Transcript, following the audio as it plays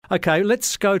OK,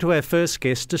 let's go to our first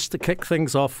guest just to kick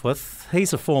things off with.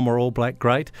 He's a former All Black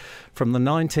great from the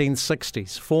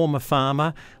 1960s, former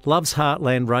farmer, loves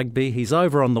Heartland Rugby. He's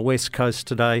over on the West Coast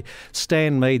today.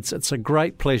 Stan Meads, it's a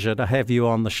great pleasure to have you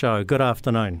on the show. Good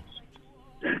afternoon.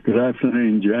 Good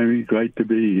afternoon, Jamie. Great to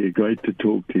be here. Great to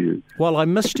talk to you. Well, I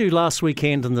missed you last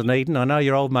weekend in Dunedin. I know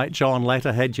your old mate John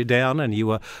Latter had you down and you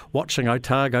were watching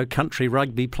Otago country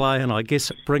rugby play, and I guess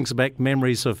it brings back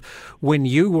memories of when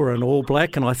you were an All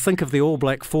Black, and I think of the All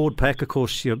Black forward pack, of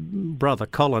course, your brother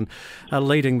Colin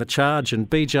leading the charge, and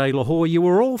BJ Lahore. You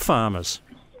were all farmers.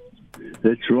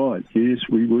 That's right. Yes,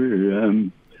 we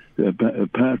were.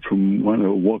 Apart from one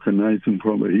of Walker Nathan,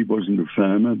 probably he wasn't a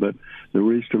farmer, but the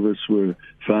rest of us were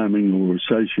farming or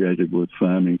associated with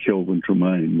farming. Kelvin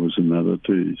Tremaine was another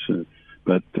too. So,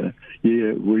 but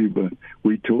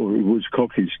we talk. It was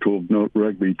cockies talk, not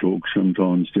rugby talk.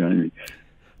 Sometimes, Jamie.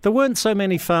 There weren't so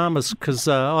many farmers because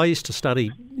I used to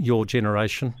study your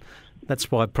generation. That's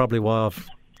probably why I've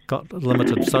got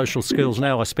limited social skills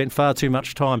now. I spent far too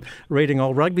much time reading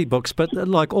old rugby books, but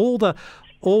like all the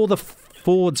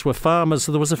forwards were farmers.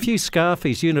 There was a few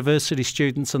Scarfies, university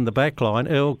students in the back line.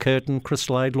 Earl Curtin,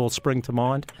 Chris Laidlaw spring to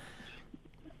mind.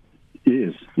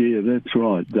 Yes, yeah, that's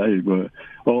right. They were.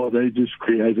 They just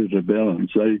created a balance.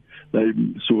 They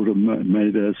sort of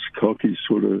made us cocky,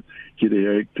 sort of get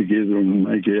our act together and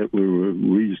make out we were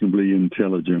reasonably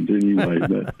intelligent anyway.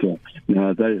 But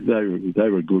no, they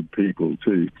were good people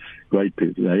too. Great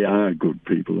people. They are good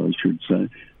people, I should say.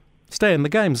 Stan, the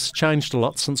game's changed a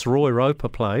lot since Roy Roper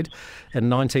played in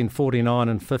 1949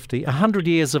 and 50. 100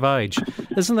 years of age.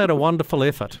 Isn't that a wonderful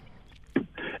effort?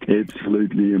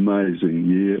 Absolutely amazing,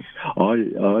 yeah.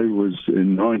 I was,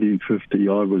 in 1950,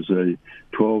 I was a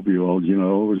 12-year-old. You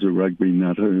know, I was a rugby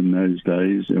nutter in those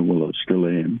days, and well, I still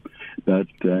am. But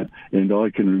and I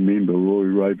can remember Roy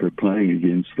Roper playing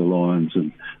against the Lions,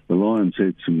 and the Lions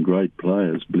had some great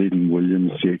players, Bleeding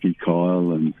Williams, Jackie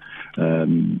Kyle, and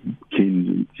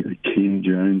Ken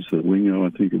Jones, the winger, I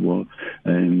think it was,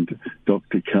 and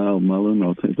Dr. Carl Mullen,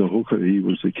 I think the hooker, he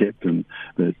was the captain.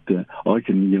 But I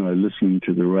can, listening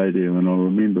to the radio, and I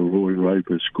remember Roy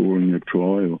Roper scoring a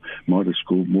try, or might have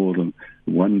scored more than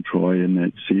one try in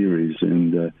that series,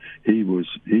 and he was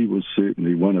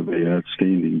certainly one of our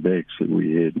outstanding backs that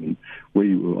we had, and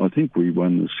I think we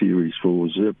won the series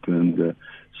 4-0, and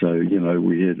so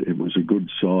it was a good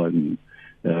side, and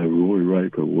Roy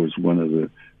Roper was one of the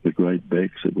great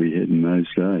backs that we had in those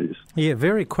days. Yeah,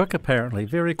 very quick apparently,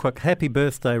 very quick. Happy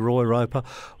birthday, Roy Roper.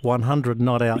 100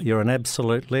 not out. You're an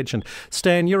absolute legend.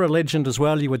 Stan, you're a legend as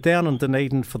well. You were down in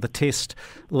Dunedin for the test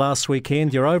last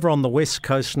weekend. You're over on the West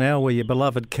Coast now where your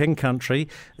beloved King Country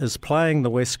is playing the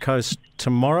West Coast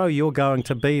tomorrow. You're going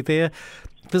to be there.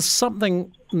 There's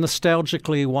something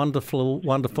nostalgically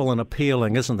wonderful and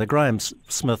appealing, isn't there? Graham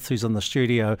Smith, who's in the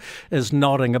studio, is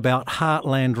nodding about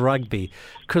Heartland Rugby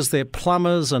because they're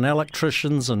plumbers and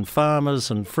electricians and farmers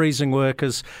and freezing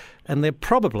workers, and it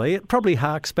probably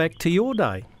harks back to your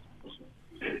day.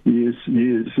 Yes,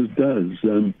 it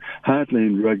does.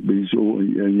 Heartland Rugby's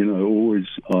always,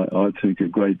 I think, a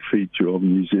great feature of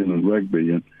New Zealand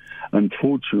rugby, and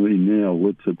unfortunately now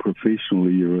with the professional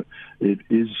era, it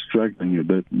is struggling a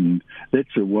bit, and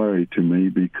that's a worry to me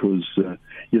because,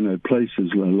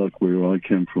 places like where I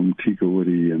come from,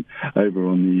 Tikawiti, and over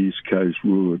on the East Coast,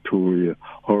 Ruatoria,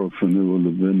 Horowhenua,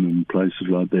 Levin, and places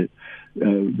like that,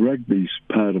 rugby's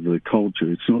part of the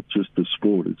culture. It's not just a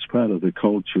sport, it's part of the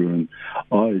culture, and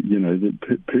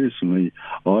personally,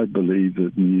 I believe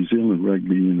that New Zealand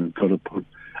rugby, got to put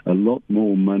a lot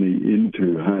more money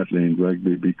into Heartland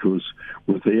Rugby because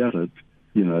without it,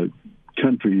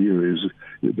 country areas,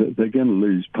 they're going to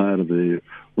lose part of their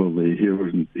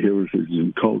heritage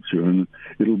and culture, and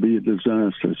it'll be a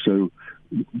disaster. So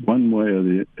one way or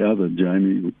the other,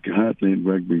 Jamie, Heartland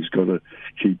Rugby's got to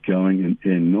keep going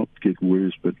and not get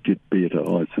worse but get better,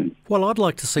 I think. Well, I'd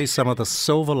like to see some of the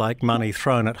Silver Lake money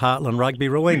thrown at Heartland Rugby.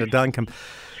 Rowena Duncombe,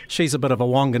 she's a bit of a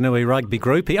Wanganui rugby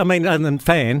groupie. I mean, and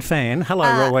fan. Hello,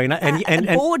 Rowena. And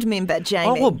board member,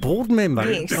 Jamie. Oh, a board member.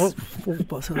 Yes.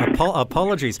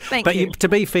 Apologies. Thank you. To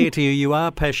be fair to you, you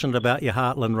are passionate about your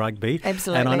Heartland Rugby.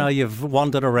 Absolutely. And I know you've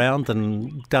wandered around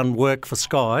and done work for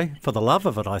Sky for the love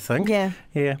of it, I think. Yeah.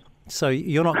 Yeah. So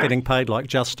you're not getting paid like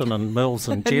Justin and Mills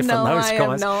and Jeff No, and those I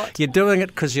guys. am not. You're doing it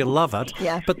because you love it.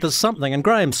 Yeah. But there's something, and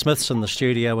Graham Smith's in the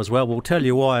studio as well. We'll tell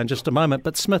you why in just a moment.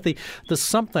 But Smithy, there's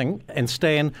something, and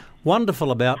Stan,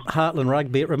 wonderful about Heartland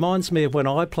Rugby, it reminds me of when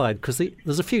I played, because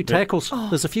there's a few tackles.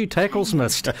 There's a few tackles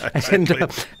missed, Exactly.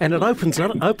 and it opens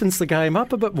the game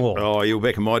up a bit more. Oh, you were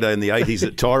back in my day in the 80s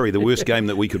at Tyree. The worst game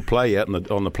that we could play out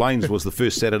on the plains was the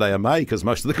first Saturday of May, because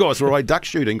most of the guys were away duck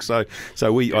shooting. So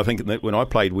I think that when I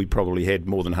played, we probably had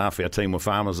more than half our team were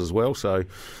farmers as well. So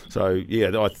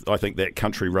yeah, I think that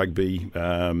country rugby,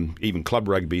 even club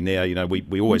rugby now,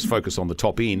 we always focus on the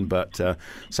top end, but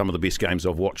some of the best games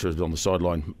I've watched is on the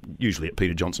sideline, usually at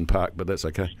Peter Johnson Park, but that's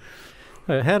okay.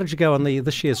 How did you go on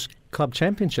this year's club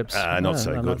championships? Not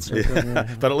so good.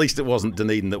 Yeah. But at least it wasn't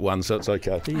Dunedin that won, so it's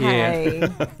okay. Hey.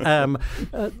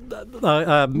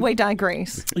 We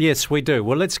digress. Yes, we do.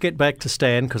 Well, let's get back to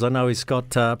Stan, because I know he's got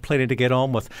plenty to get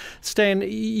on with. Stan,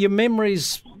 your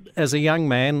memories as a young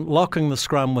man, locking the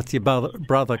scrum with your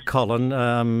brother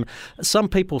Colin. Some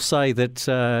people say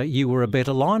that you were a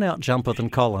better line-out jumper than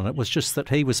Colin. It was just that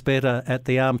he was better at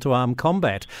the arm-to-arm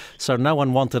combat, so no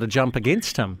one wanted to jump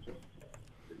against him.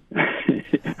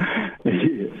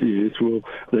 Yes, well,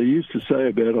 they used to say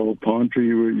about old Pine Tree,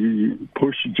 you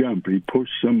push, jump. He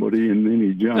pushed somebody and then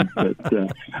he jumped. But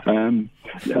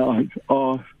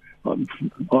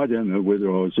I don't know whether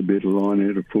I was a better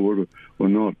line-outer forward or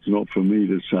not. It's not for me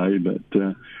to say, but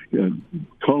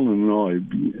Colin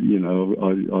and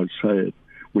I say it,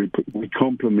 we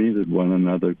complemented one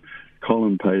another.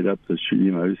 Colin paid up the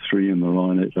 3 in the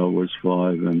line-out, I was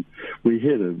 5, and we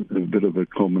had a bit of a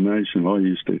combination. I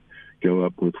used to go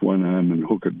up with one arm and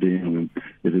hook it down, and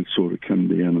it had sort of come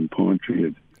down, and Pine Tree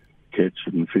had catch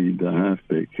it and feed the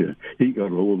halfback. He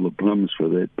got all the plums for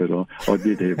that, but I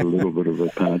did have a little bit of a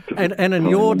part to it. And in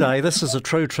your day, this is a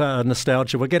true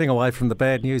nostalgia. We're getting away from the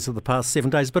bad news of the past 7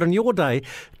 days, but in your day,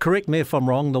 correct me if I'm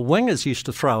wrong, the wingers used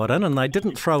to throw it in, and they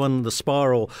didn't throw in the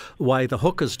spiral way the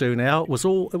hookers do now. It was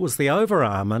the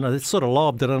overarm, and it sort of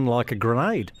lobbed it in like a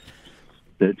grenade.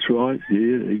 That's right,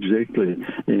 yeah, exactly.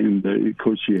 And of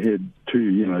course you had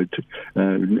two,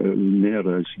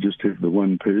 nowadays you just have the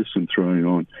one person throwing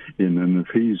on, and if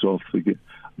he's off the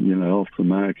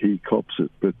mark, he cops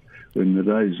it. But in the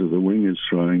days of the wingers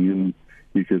throwing in,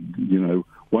 you could,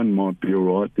 one might be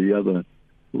all right, the other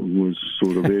was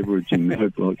sort of average, and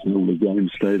hope like all the game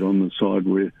stayed on the side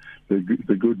where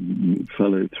the good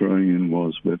fellow throwing in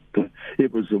was. But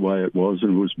it was the way it was,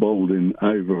 and it was bowled in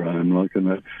overarm, like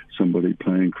somebody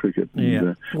playing cricket.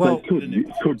 Yeah. And,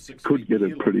 could get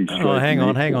it pretty straight. Oh, hang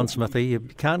on, Smithy. You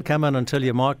can't come in until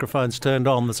your microphone's turned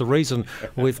on. There's a reason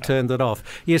we've turned it off.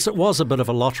 Yes, it was a bit of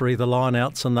a lottery, the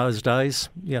line-outs in those days.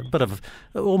 Yeah, a bit of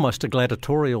almost a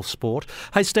gladiatorial sport.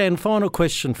 Hey, Stan, final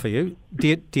question for you.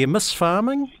 Do you miss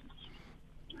farming?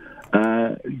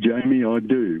 Jamie, I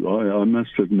do. I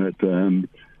must admit, I've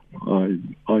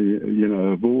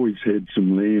always had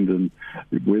some land, and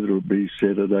whether it be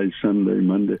Saturday, Sunday,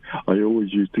 Monday, I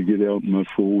always used to get out my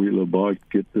four-wheeler bike,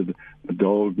 get the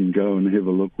dog and go and have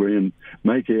a look round.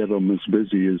 Make out I'm as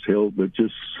busy as hell, but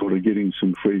just sort of getting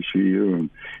some fresh air and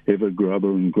have a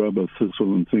grubber and grub a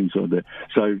thistle and things like that.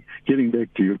 So getting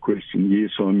back to your question,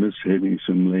 yes, I miss having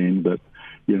some land, but,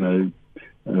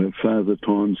 Father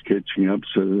Time's catching up,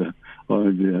 so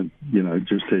I,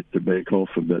 just had to back off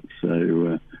a bit.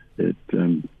 So that's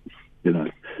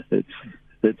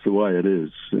the way it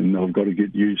is, and I've got to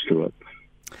get used to it.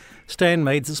 Stan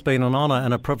Meads, it's been an honour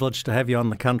and a privilege to have you on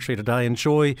the country today.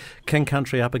 Enjoy King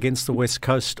Country up against the West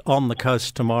Coast on the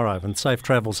coast tomorrow, and safe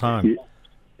travels home. Yeah.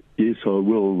 Yes, I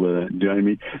will,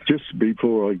 Jamie. Just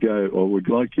before I go, I would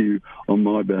like you, on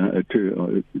my behalf,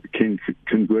 to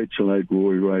congratulate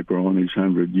Roy Roper on his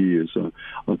 100 years.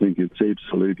 I think it's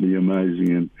absolutely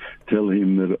amazing, and tell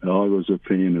him that I was a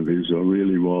fan of his. I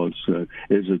really was,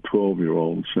 as a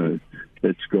 12-year-old, so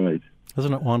that's great.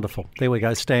 Isn't it wonderful? There we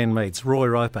go, Stan Meads. Roy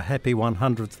Roper, happy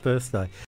 100th birthday.